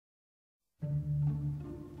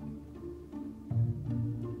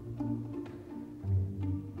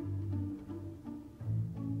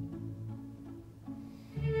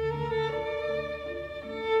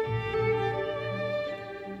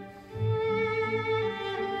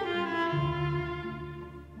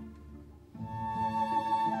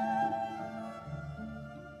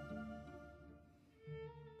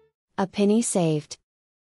A Penny Saved.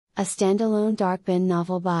 A standalone dark bin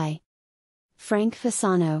novel by Frank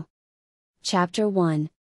Fasano. Chapter 1.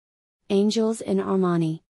 Angels in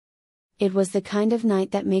Armani. It was the kind of night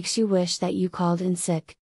that makes you wish that you called in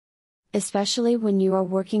sick. Especially when you are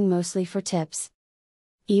working mostly for tips.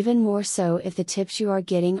 Even more so if the tips you are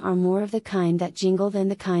getting are more of the kind that jingle than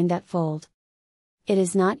the kind that fold. It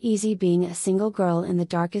is not easy being a single girl in the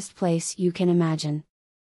darkest place you can imagine.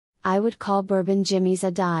 I would call Bourbon Jimmies a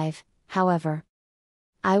dive, however.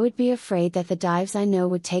 I would be afraid that the dives I know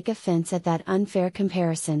would take offense at that unfair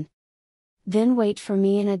comparison. Then wait for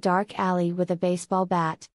me in a dark alley with a baseball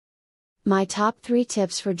bat. My top 3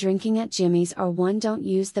 tips for drinking at Jimmy's are: 1. Don't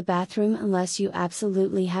use the bathroom unless you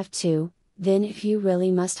absolutely have to, then if you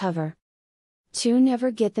really must hover. 2.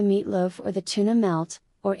 Never get the meatloaf or the tuna melt,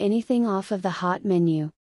 or anything off of the hot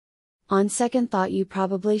menu. On second thought, you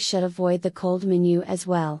probably should avoid the cold menu as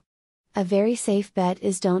well. A very safe bet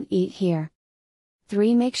is don't eat here.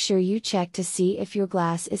 3. Make sure you check to see if your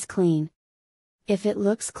glass is clean. If it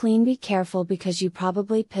looks clean, be careful because you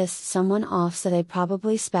probably pissed someone off, so they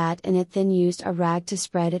probably spat in it then used a rag to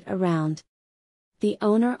spread it around. The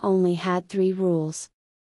owner only had 3 rules.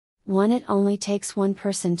 1. It only takes 1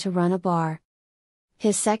 person to run a bar.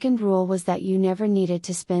 His second rule was that you never needed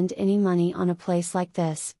to spend any money on a place like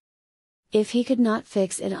this. If he could not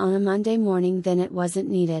fix it on a Monday morning, then it wasn't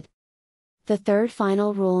needed. The third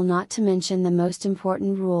final rule, not to mention the most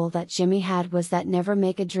important rule that Jimmy had, was that never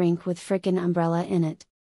make a drink with frickin' umbrella in it.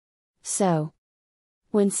 So,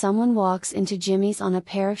 when someone walks into Jimmy's on a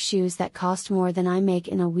pair of shoes that cost more than I make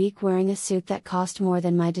in a week, wearing a suit that cost more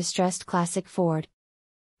than my distressed classic Ford,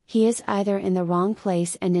 he is either in the wrong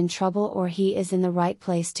place and in trouble, or he is in the right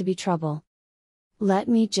place to be trouble. Let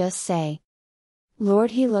me just say,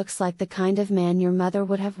 Lord, he looks like the kind of man your mother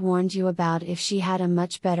would have warned you about if she had a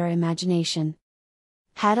much better imagination.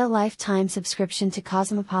 Had a lifetime subscription to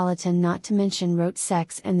Cosmopolitan, not to mention wrote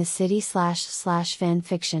Sex and the City / fan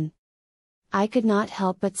fiction. I could not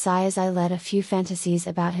help but sigh as I let a few fantasies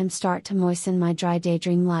about him start to moisten my dry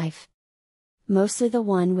daydream life. Mostly the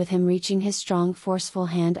one with him reaching his strong, forceful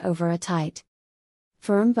hand over a tight,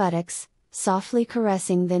 firm buttocks, softly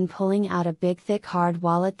caressing, then pulling out a big thick hard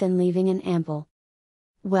wallet, then leaving an ample,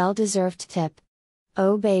 well-deserved tip.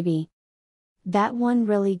 Oh baby! That one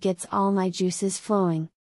really gets all my juices flowing.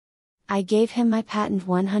 I gave him my patent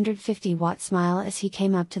 150-watt smile as he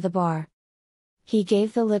came up to the bar. He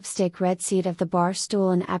gave the lipstick red seat of the bar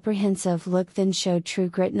stool an apprehensive look, then showed true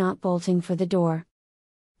grit, not bolting for the door.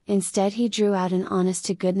 Instead, he drew out an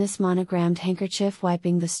honest-to-goodness monogrammed handkerchief,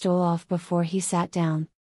 wiping the stool off before he sat down.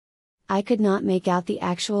 I could not make out the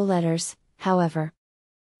actual letters, however.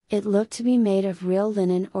 It looked to be made of real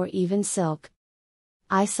linen or even silk.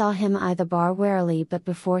 I saw him eye the bar warily, but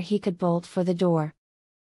before he could bolt for the door,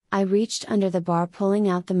 I reached under the bar, pulling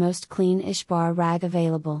out the most clean-ish bar rag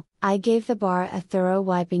available. I gave the bar a thorough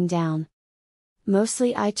wiping down.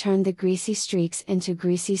 Mostly I turned the greasy streaks into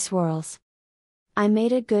greasy swirls. I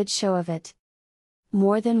made a good show of it.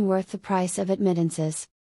 More than worth the price of admittances.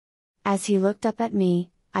 As he looked up at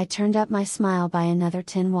me, I turned up my smile by another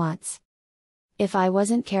 10 watts. If I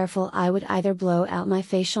wasn't careful, I would either blow out my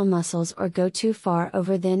facial muscles or go too far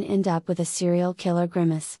over, then end up with a serial killer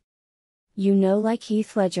grimace. You know, like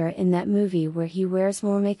Heath Ledger in that movie where he wears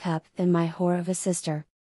more makeup than my whore of a sister.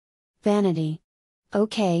 Vanity.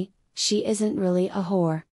 Okay, she isn't really a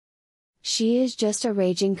whore. She is just a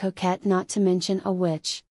raging coquette, not to mention a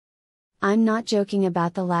witch. I'm not joking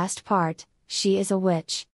about the last part, she is a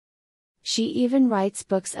witch. She even writes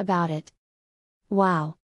books about it.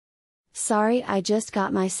 Wow. Sorry, I just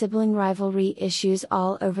got my sibling rivalry issues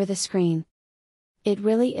all over the screen. It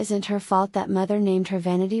really isn't her fault that mother named her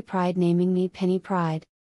Vanity Pride, naming me Penny Pride.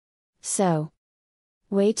 So,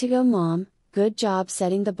 way to go, Mom, good job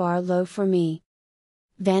setting the bar low for me.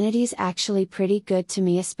 Vanity's actually pretty good to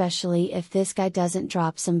me, especially if this guy doesn't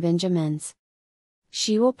drop some Benjamins.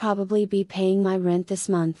 She will probably be paying my rent this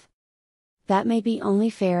month. That may be only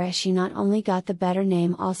fair, as she not only got the better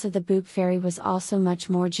name, also the boob fairy was also much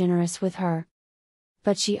more generous with her.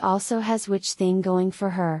 But she also has witch thing going for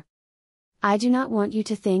her. I do not want you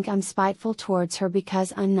to think I'm spiteful towards her,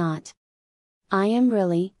 because I'm not. I am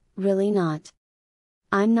really, really not.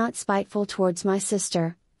 I'm not spiteful towards my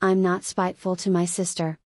sister, I'm not spiteful to my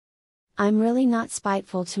sister. I'm really not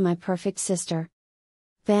spiteful to my perfect sister.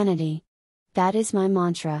 Vanity. That is my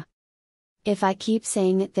mantra. If I keep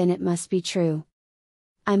saying it, then it must be true.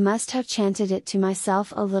 I must have chanted it to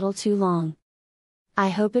myself a little too long. I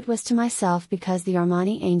hope it was to myself, because the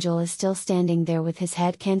Armani angel is still standing there with his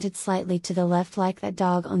head canted slightly to the left like that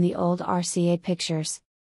dog on the old RCA pictures.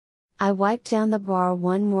 I wiped down the bar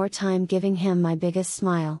one more time, giving him my biggest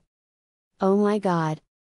smile. Oh my God.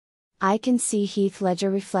 I can see Heath Ledger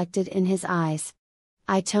reflected in his eyes.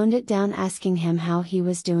 I toned it down, asking him how he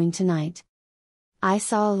was doing tonight. I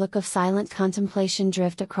saw a look of silent contemplation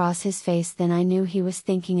drift across his face, then I knew he was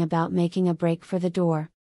thinking about making a break for the door.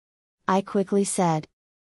 I quickly said,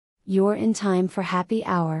 "You're in time for happy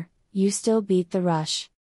hour, you still beat the rush."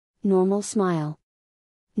 Normal smile.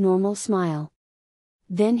 Normal smile.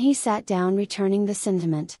 Then he sat down, returning the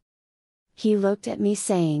sentiment. He looked at me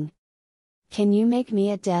saying, "Can you make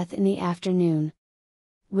me a death in the afternoon?"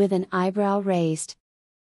 With an eyebrow raised.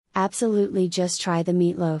 "Absolutely, just try the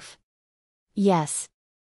meatloaf." "Yes.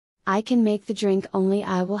 I can make the drink, only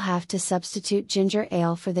I will have to substitute ginger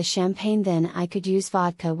ale for the champagne, then I could use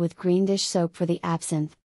vodka with green dish soap for the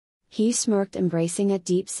absinthe." He smirked, embracing a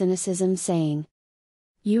deep cynicism, saying,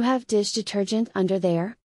 "You have dish detergent under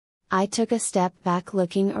there?" I took a step back,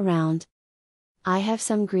 looking around. "I have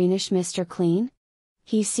some greenish Mr. Clean?"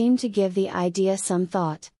 He seemed to give the idea some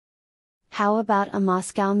thought. "How about a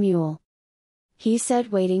Moscow Mule?" he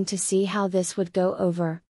said, waiting to see how this would go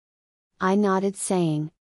over. I nodded,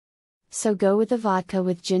 saying, "So go with the vodka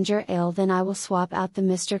with ginger ale, then I will swap out the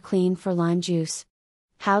Mr. Clean for lime juice.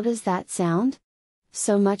 How does that sound?"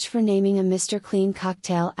 "So much for naming a Mr. Clean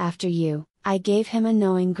cocktail after you," I gave him a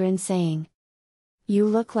knowing grin, saying. "You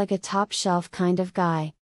look like a top shelf kind of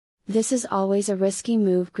guy. This is always a risky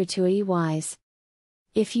move gratuity wise.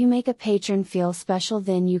 If you make a patron feel special,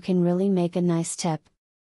 then you can really make a nice tip.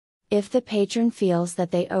 If the patron feels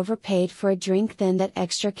that they overpaid for a drink, then that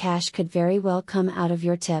extra cash could very well come out of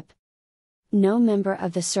your tip. No member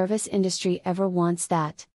of the service industry ever wants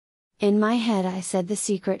that." In my head I said the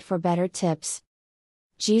secret for better tips.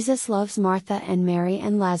 Jesus loves Martha and Mary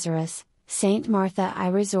and Lazarus. Saint Martha, I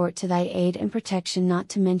resort to thy aid and protection, not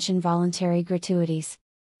to mention voluntary gratuities.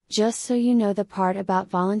 Just so you know, the part about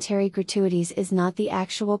voluntary gratuities is not the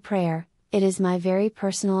actual prayer, it is my very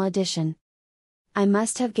personal addition. I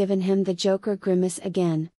must have given him the Joker grimace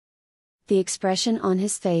again. The expression on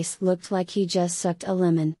his face looked like he just sucked a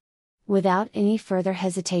lemon. Without any further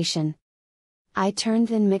hesitation, I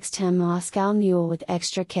turned and mixed him Moscow Mule with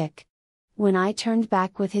extra kick. When I turned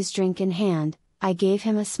back with his drink in hand, I gave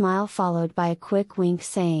him a smile followed by a quick wink,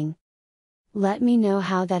 saying, "Let me know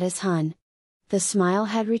how that is, hun." The smile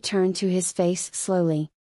had returned to his face slowly.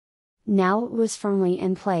 Now it was firmly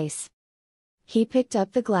in place. He picked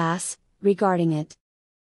up the glass, regarding it.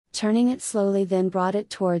 Turning it slowly, then brought it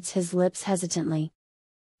towards his lips hesitantly.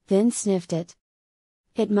 Then sniffed it.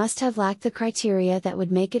 It must have lacked the criteria that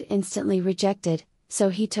would make it instantly rejected, so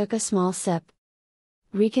he took a small sip.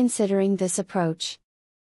 Reconsidering this approach,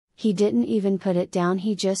 he didn't even put it down,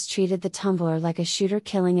 he just treated the tumbler like a shooter,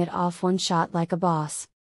 killing it off one shot like a boss.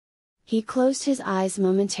 He closed his eyes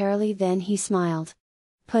momentarily, then he smiled.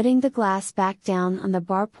 Putting the glass back down on the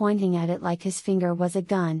bar, pointing at it like his finger was a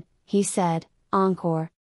gun, he said,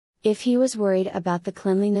 "Encore." If he was worried about the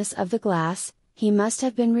cleanliness of the glass, he must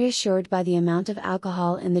have been reassured by the amount of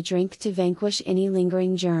alcohol in the drink to vanquish any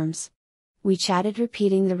lingering germs. We chatted,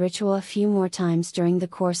 repeating the ritual a few more times during the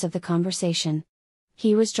course of the conversation.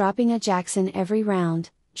 He was dropping a Jackson every round.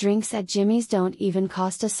 Drinks at Jimmy's don't even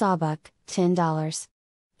cost a sawbuck, $10.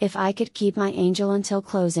 If I could keep my angel until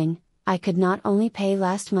closing, I could not only pay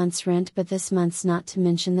last month's rent but this month's, not to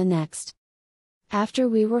mention the next. After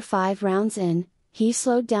we were 5 rounds in, he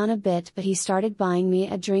slowed down a bit, but he started buying me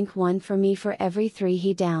a drink, one for me for every 3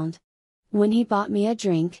 he downed. When he bought me a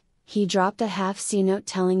drink, he dropped a half C note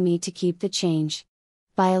telling me to keep the change.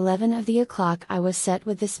 By 11 of the o'clock I was set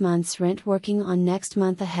with this month's rent, working on next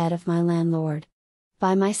month ahead of my landlord.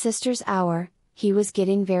 By my sister's hour, he was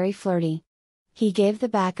getting very flirty. He gave the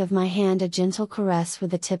back of my hand a gentle caress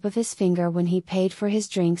with the tip of his finger when he paid for his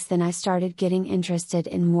drinks. Then I started getting interested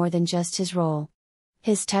in more than just his role.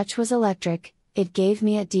 His touch was electric, it gave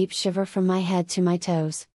me a deep shiver from my head to my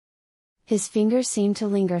toes. His fingers seemed to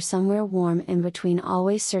linger somewhere warm in between,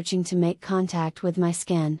 always searching to make contact with my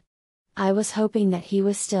skin. I was hoping that he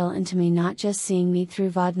was still into me, not just seeing me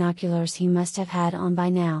through vodnoculars he must have had on by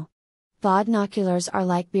now. Vodnoculars are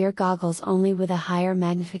like beer goggles, only with a higher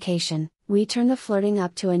magnification. We turned the flirting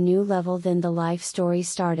up to a new level, then the life story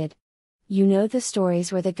started. You know the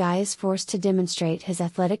stories where the guy is forced to demonstrate his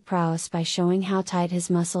athletic prowess by showing how tight his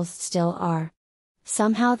muscles still are.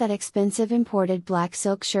 Somehow that expensive imported black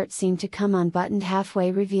silk shirt seemed to come unbuttoned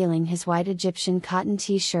halfway, revealing his white Egyptian cotton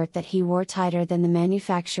t-shirt that he wore tighter than the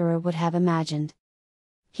manufacturer would have imagined.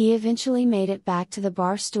 He eventually made it back to the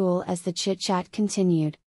bar stool as the chit-chat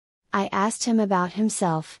continued. I asked him about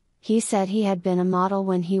himself. He said he had been a model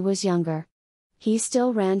when he was younger. He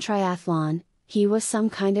still ran triathlon. He was some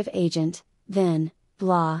kind of agent, then,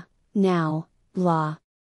 blah, now, blah.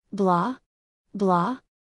 Blah? Blah?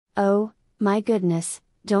 Oh, my goodness,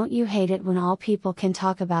 don't you hate it when all people can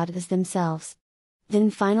talk about it is themselves?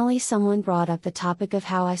 Then finally someone brought up the topic of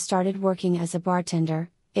how I started working as a bartender.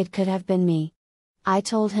 It could have been me. I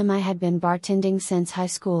told him I had been bartending since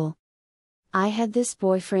high school. I had this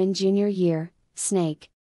boyfriend junior year, Snake.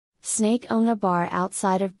 Snake owned a bar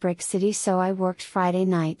outside of Brick City, so I worked Friday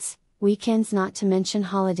nights, weekends, not to mention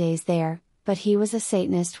holidays there, but he was a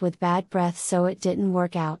Satanist with bad breath, so it didn't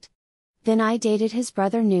work out. Then I dated his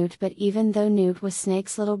brother Newt, but even though Newt was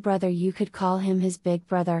Snake's little brother, you could call him his big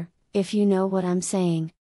brother, if you know what I'm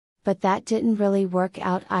saying. But that didn't really work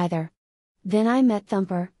out either. Then I met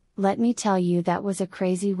Thumper. Let me tell you, that was a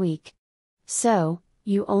crazy week. So,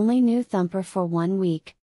 you only knew Thumper for 1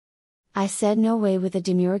 week? I said no way with a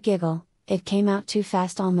demure giggle. It came out too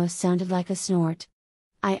fast, almost sounded like a snort.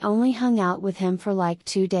 I only hung out with him for like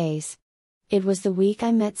 2 days. It was the week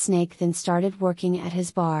I met Snake, then started working at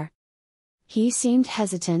his bar. He seemed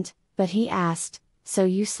hesitant, but he asked, "So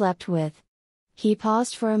you slept with?" He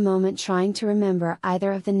paused for a moment, trying to remember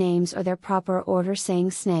either of the names or their proper order,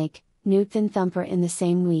 saying Snake, Newt, then Thumper in the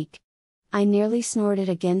same week. I nearly snorted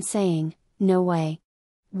again, saying, "No way.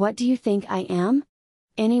 What do you think I am?"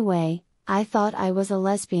 Anyway, I thought I was a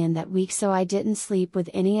lesbian that week, so I didn't sleep with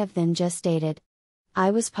any of them, just dated. I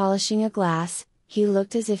was polishing a glass. He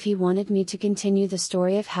looked as if he wanted me to continue the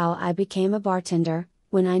story of how I became a bartender,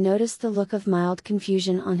 when I noticed the look of mild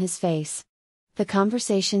confusion on his face. The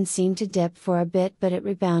conversation seemed to dip for a bit, but it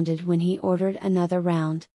rebounded when he ordered another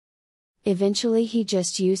round. Eventually he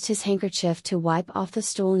just used his handkerchief to wipe off the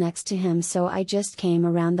stool next to him, so I just came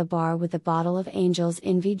around the bar with a bottle of Angel's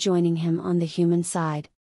Envy, joining him on the human side.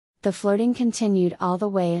 The flirting continued all the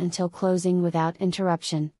way until closing without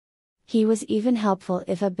interruption. He was even helpful,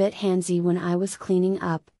 if a bit handsy, when I was cleaning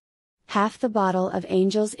up. Half the bottle of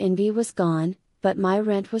Angel's Envy was gone, but my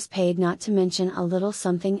rent was paid, not to mention a little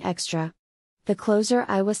something extra. The closer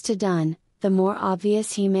I was to done, the more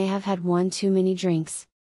obvious he may have had one too many drinks.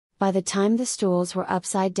 By the time the stools were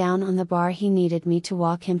upside down on the bar, he needed me to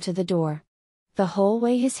walk him to the door. The whole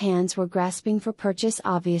way his hands were grasping for purchase,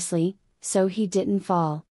 obviously, so he didn't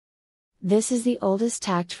fall. This is the oldest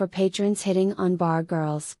tact for patrons hitting on bar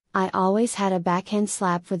girls. I always had a backhand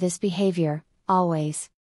slap for this behavior, always.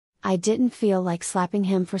 I didn't feel like slapping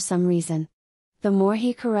him for some reason. The more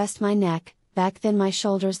he caressed my neck, back then my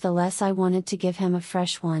shoulders, the less I wanted to give him a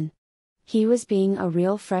fresh one. He was being a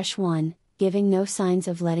real fresh one, giving no signs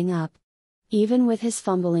of letting up. Even with his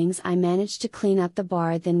fumblings, I managed to clean up the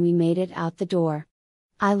bar, then we made it out the door.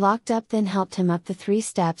 I locked up, then helped him up the 3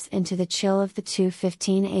 steps into the chill of the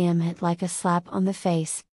 2:15 a.m. Hit like a slap on the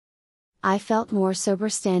face. I felt more sober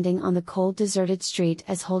standing on the cold, deserted street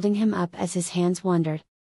as holding him up as his hands wandered.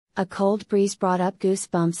 A cold breeze brought up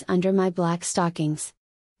goosebumps under my black stockings.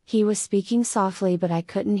 He was speaking softly, but I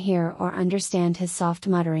couldn't hear or understand his soft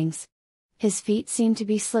mutterings. His feet seemed to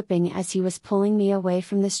be slipping as he was pulling me away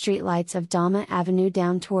from the streetlights of Dama Avenue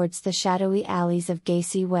down towards the shadowy alleys of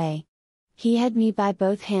Gacy Way. He had me by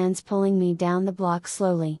both hands, pulling me down the block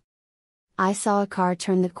slowly. I saw a car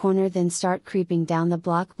turn the corner, then start creeping down the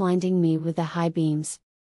block, blinding me with the high beams.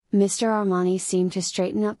 Mr. Armani seemed to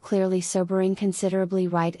straighten up, clearly sobering considerably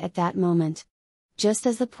right at that moment. Just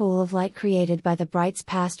as the pool of light created by the brights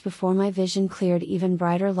passed before my vision cleared, even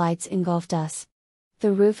brighter lights engulfed us.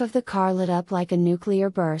 The roof of the car lit up like a nuclear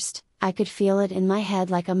burst. I could feel it in my head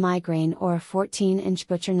like a migraine or a 14-inch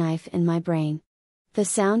butcher knife in my brain. The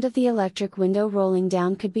sound of the electric window rolling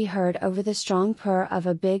down could be heard over the strong purr of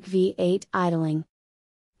a big V8 idling.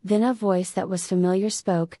 Then a voice that was familiar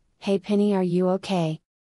spoke, "Hey Penny, are you okay?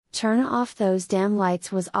 Turn off those damn lights,"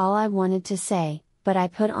 was all I wanted to say, but I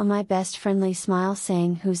put on my best friendly smile,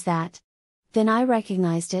 saying, "Who's that?" Then I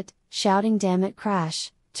recognized it, shouting, "Damn it,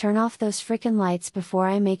 Crash, turn off those frickin' lights before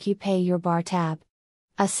I make you pay your bar tab."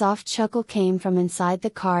 A soft chuckle came from inside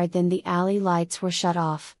the car, then the alley lights were shut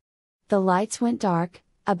off. The lights went dark.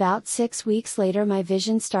 About 6 weeks later my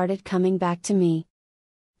vision started coming back to me.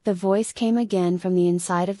 The voice came again from the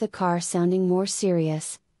inside of the car, sounding more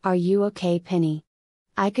serious, "Are you okay, Penny?"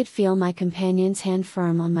 I could feel my companion's hand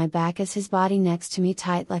firm on my back as his body next to me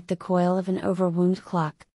tight like the coil of an overwound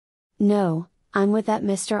clock. "No, I'm with that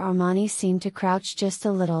Mr. Armani seemed to crouch just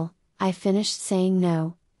a little." I finished saying,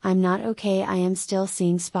 "No, I'm not okay, I am still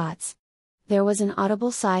seeing spots." There was an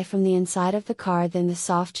audible sigh from the inside of the car, then the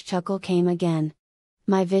soft chuckle came again.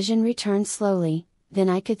 My vision returned slowly, then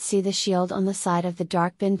I could see the shield on the side of the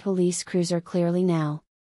dark bin police cruiser clearly now.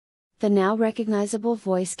 The now recognizable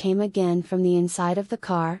voice came again from the inside of the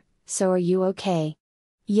car, "So are you okay?"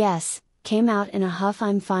 "Yes, Came out in a huff.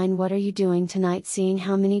 I'm fine. What are you doing tonight, seeing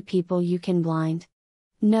how many people you can blind?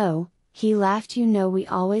 No, he laughed. You know we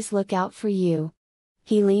always look out for you.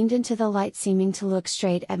 He leaned into the light, seeming to look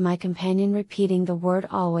straight at my companion, repeating the word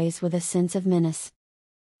always with a sense of menace.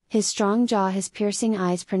 His strong jaw, his piercing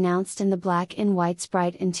eyes pronounced in the black and white's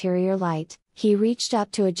bright interior light. He reached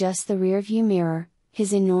up to adjust the rear view mirror,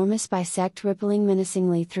 his enormous bisect rippling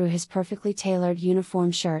menacingly through his perfectly tailored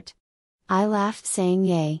uniform shirt. I laughed, saying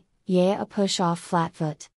yay, a push off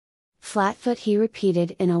Flatfoot. Flatfoot, he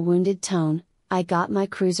repeated in a wounded tone. I got my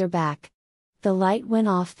cruiser back. The light went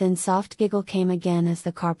off, then soft giggle came again as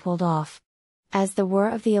the car pulled off. As the whir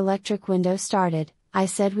of the electric window started, I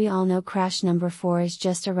said, we all know crash number 4 is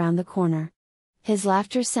just around the corner. His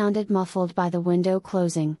laughter sounded muffled by the window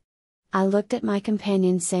closing. I looked at my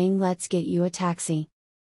companion, saying, let's get you a taxi.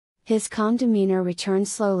 His calm demeanor returned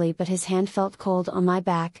slowly, but his hand felt cold on my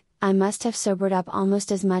back. I must have sobered up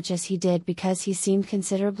almost as much as he did, because he seemed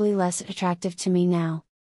considerably less attractive to me now.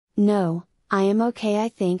 No, I am okay. I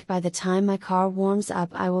think by the time my car warms up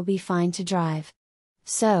I will be fine to drive.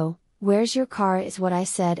 So, where's your car, is what I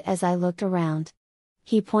said as I looked around.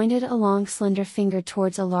 He pointed a long slender finger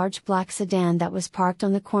towards a large black sedan that was parked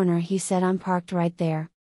on the corner. He said, I'm parked right there.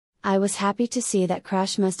 I was happy to see that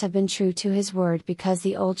Crash must have been true to his word, because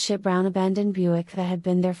the old shit brown abandoned Buick that had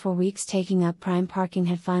been there for weeks taking up prime parking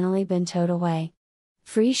had finally been towed away.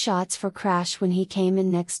 Free shots for Crash when he came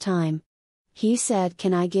in next time. He said,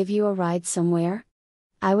 can I give you a ride somewhere?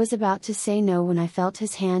 I was about to say no when I felt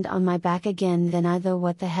his hand on my back again. Then though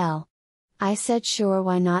what the hell? I said, sure,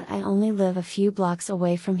 why not, I only live a few blocks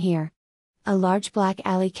away from here. A large black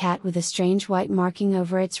alley cat with a strange white marking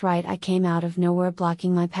over its right eye came out of nowhere,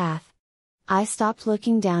 blocking my path. I stopped,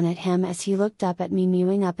 looking down at him as he looked up at me,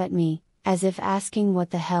 mewing up at me, as if asking, what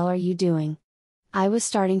the hell are you doing? I was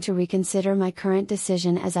starting to reconsider my current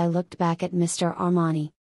decision as I looked back at Mr.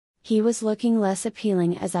 Armani. He was looking less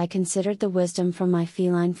appealing as I considered the wisdom from my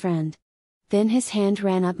feline friend. Then his hand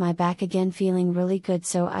ran up my back again, feeling really good,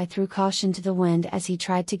 so I threw caution to the wind as he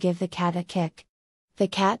tried to give the cat a kick. The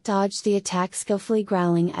cat dodged the attack, skillfully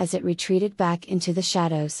growling as it retreated back into the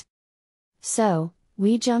shadows. So,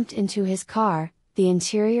 we jumped into his car. The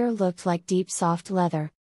interior looked like deep soft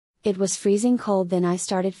leather. It was freezing cold. Then I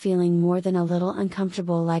started feeling more than a little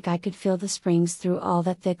uncomfortable, like I could feel the springs through all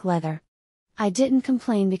that thick leather. I didn't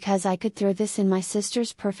complain, because I could throw this in my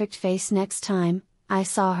sister's perfect face next time I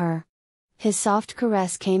saw her. His soft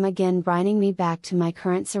caress came again, bringing me back to my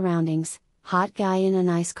current surroundings. Hot guy in a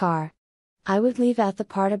nice car. I would leave out the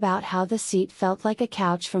part about how the seat felt like a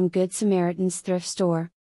couch from Good Samaritan's thrift store.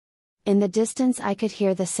 In the distance I could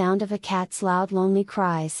hear the sound of a cat's loud, lonely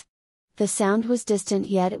cries. The sound was distant,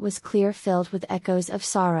 yet it was clear, filled with echoes of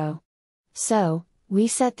sorrow. So, we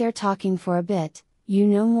sat there talking for a bit,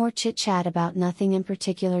 more chit-chat about nothing in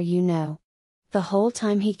particular, The whole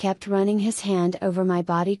time he kept running his hand over my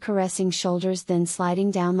body, caressing shoulders, then sliding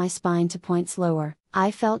down my spine to points lower.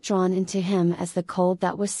 I felt drawn into him as the cold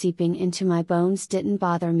that was seeping into my bones didn't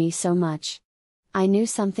bother me so much. I knew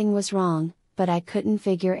something was wrong, but I couldn't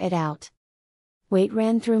figure it out. Weight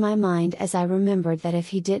ran through my mind as I remembered that if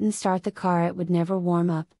he didn't start the car it would never warm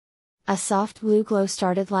up. A soft blue glow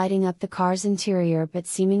started lighting up the car's interior, but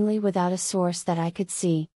seemingly without a source that I could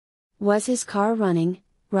see. Was his car running?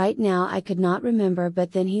 Right now I could not remember,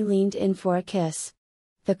 but then he leaned in for a kiss.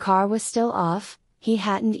 The car was still off. He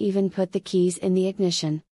hadn't even put the keys in the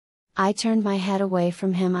ignition. I turned my head away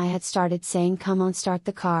from him. I had started saying, come on, start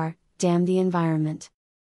the car, damn the environment.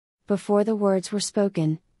 Before the words were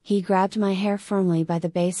spoken, he grabbed my hair firmly by the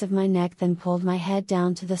base of my neck, then pulled my head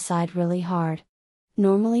down to the side really hard.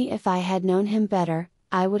 Normally, if I had known him better,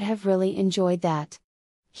 I would have really enjoyed that.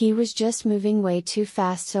 He was just moving way too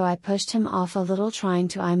fast, so I pushed him off a little, trying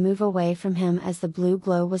to move away from him as the blue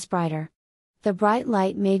glow was brighter. The bright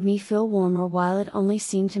light made me feel warmer, while it only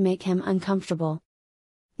seemed to make him uncomfortable.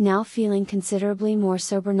 Now feeling considerably more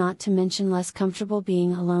sober, not to mention less comfortable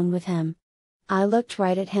being alone with him. I looked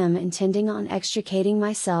right at him, intending on extricating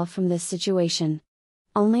myself from this situation.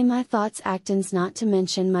 Only my thoughts, actions, not to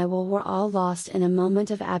mention my will, were all lost in a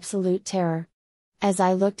moment of absolute terror. As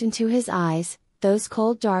I looked into his eyes, those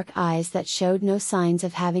cold dark eyes that showed no signs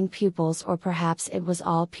of having pupils, or perhaps it was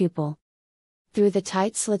all pupil. Through the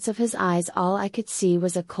tight slits of his eyes all I could see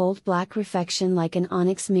was a cold black reflection like an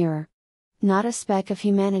onyx mirror. Not a speck of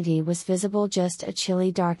humanity was visible, just a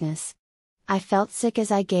chilly darkness. I felt sick as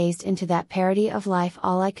I gazed into that parody of life.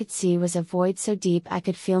 All I could see was a void so deep I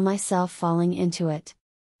could feel myself falling into it.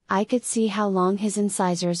 I could see how long his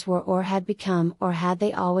incisors were, or had become, or had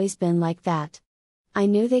they always been like that? I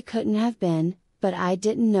knew they couldn't have been, but I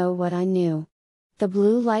didn't know what I knew. The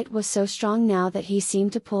blue light was so strong now that he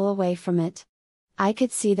seemed to pull away from it. I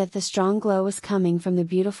could see that the strong glow was coming from the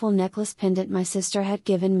beautiful necklace pendant my sister had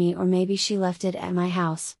given me, or maybe she left it at my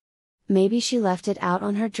house. Maybe she left it out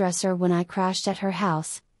on her dresser when I crashed at her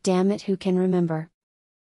house, damn it, who can remember?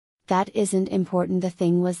 That isn't important, the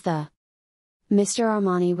thing was Mr.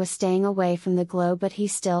 Armani was staying away from the glow, but he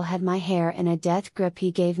still had my hair in a death grip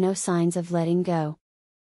he gave no signs of letting go.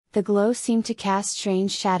 The glow seemed to cast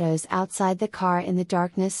strange shadows outside the car in the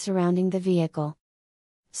darkness surrounding the vehicle.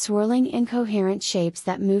 Swirling incoherent shapes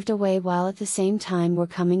that moved away while at the same time were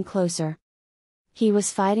coming closer. He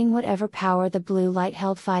was fighting whatever power the blue light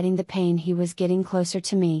held, fighting the pain he was getting closer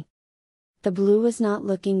to me. The blue was not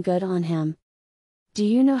looking good on him. Do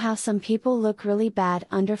you know how some people look really bad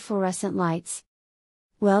under fluorescent lights?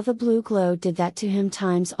 Well, the blue glow did that to him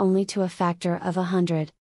times only to a factor of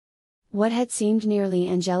 100. What had seemed nearly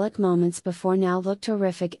angelic moments before now looked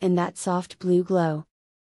horrific in that soft blue glow.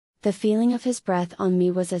 The feeling of his breath on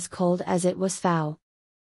me was as cold as it was foul.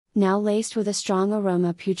 Now laced with a strong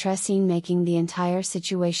aroma putrescine, making the entire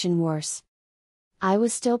situation worse. I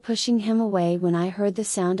was still pushing him away when I heard the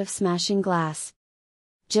sound of smashing glass.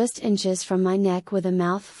 Just inches from my neck, with a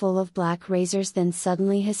mouth full of black razors, then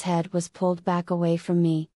suddenly his head was pulled back away from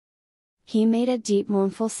me. He made a deep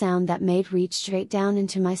mournful sound that made reach straight down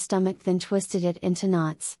into my stomach, then twisted it into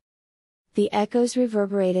knots. The echoes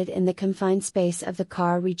reverberated in the confined space of the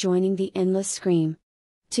car, rejoining the endless scream,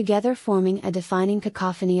 together forming a deafening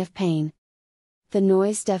cacophony of pain. The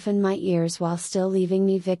noise deafened my ears while still leaving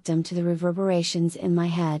me victim to the reverberations in my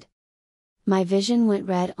head. My vision went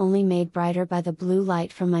red, only made brighter by the blue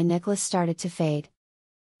light from my necklace started to fade.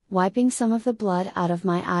 Wiping some of the blood out of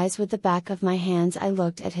my eyes with the back of my hands, I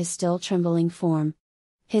looked at his still trembling form.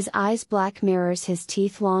 His eyes black mirrors, his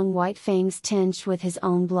teeth long white fangs tinged with his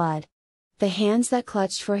own blood. The hands that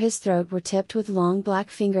clutched for his throat were tipped with long black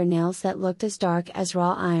fingernails that looked as dark as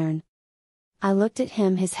raw iron. I looked at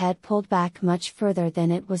him, his head pulled back much further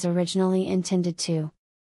than it was originally intended to.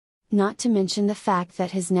 Not to mention the fact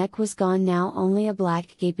that his neck was gone, now only a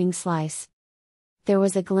black gaping slice. There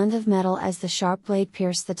was a glint of metal as the sharp blade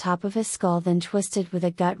pierced the top of his skull, then twisted with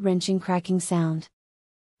a gut-wrenching cracking sound.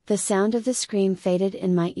 The sound of the scream faded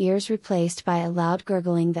in my ears, replaced by a loud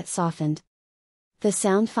gurgling that softened. The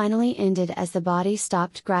sound finally ended as the body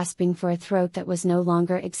stopped grasping for a throat that was no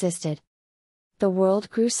longer existed. The world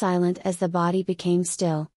grew silent as the body became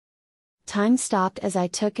still. Time stopped as I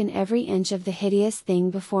took in every inch of the hideous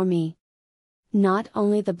thing before me. Not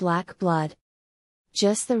only the black blood.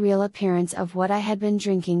 Just the real appearance of what I had been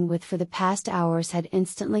drinking with for the past hours had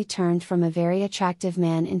instantly turned from a very attractive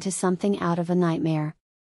man into something out of a nightmare.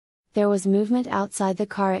 There was movement outside the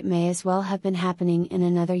car. It may as well have been happening in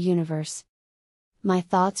another universe. My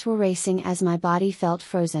thoughts were racing as my body felt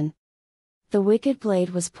frozen. The wicked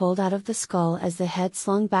blade was pulled out of the skull as the head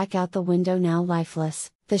slung back out the window, now lifeless.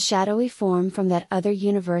 The shadowy form from that other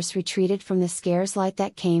universe retreated from the scarce light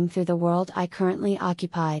that came through the world I currently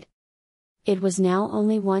occupied. It was now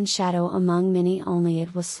only one shadow among many, only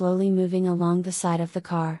it was slowly moving along the side of the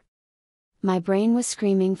car. My brain was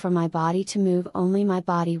screaming for my body to move, only my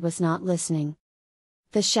body was not listening.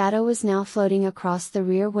 The shadow was now floating across the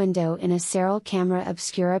rear window in a serial camera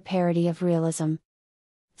obscura parody of realism.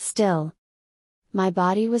 Still, my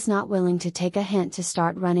body was not willing to take a hint to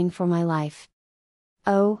start running for my life.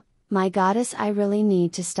 Oh, my goddess, I really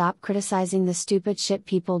need to stop criticizing the stupid shit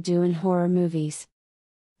people do in horror movies.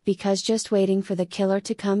 Because just waiting for the killer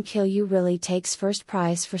to come kill you really takes first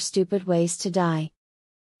prize for stupid ways to die.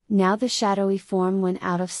 Now the shadowy form went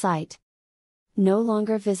out of sight. No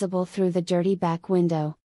longer visible through the dirty back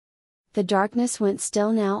window. The darkness went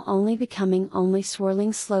still, now only becoming only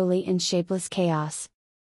swirling slowly in shapeless chaos.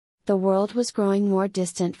 The world was growing more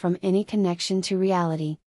distant from any connection to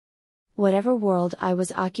reality. Whatever world I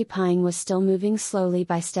was occupying was still moving slowly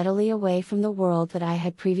by steadily away from the world that I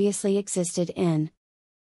had previously existed in.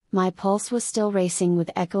 My pulse was still racing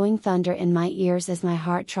with echoing thunder in my ears as my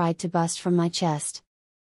heart tried to bust from my chest.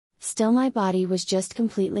 Still my body was just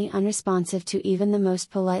completely unresponsive to even the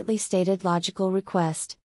most politely stated logical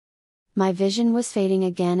request. My vision was fading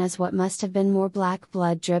again as what must have been more black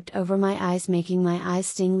blood dripped over my eyes, making my eyes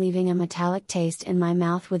sting, leaving a metallic taste in my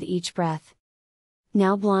mouth with each breath.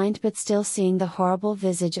 Now blind but still seeing the horrible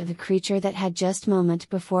visage of the creature that had just moment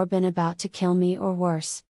before been about to kill me or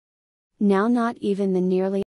worse. Now not even the nearly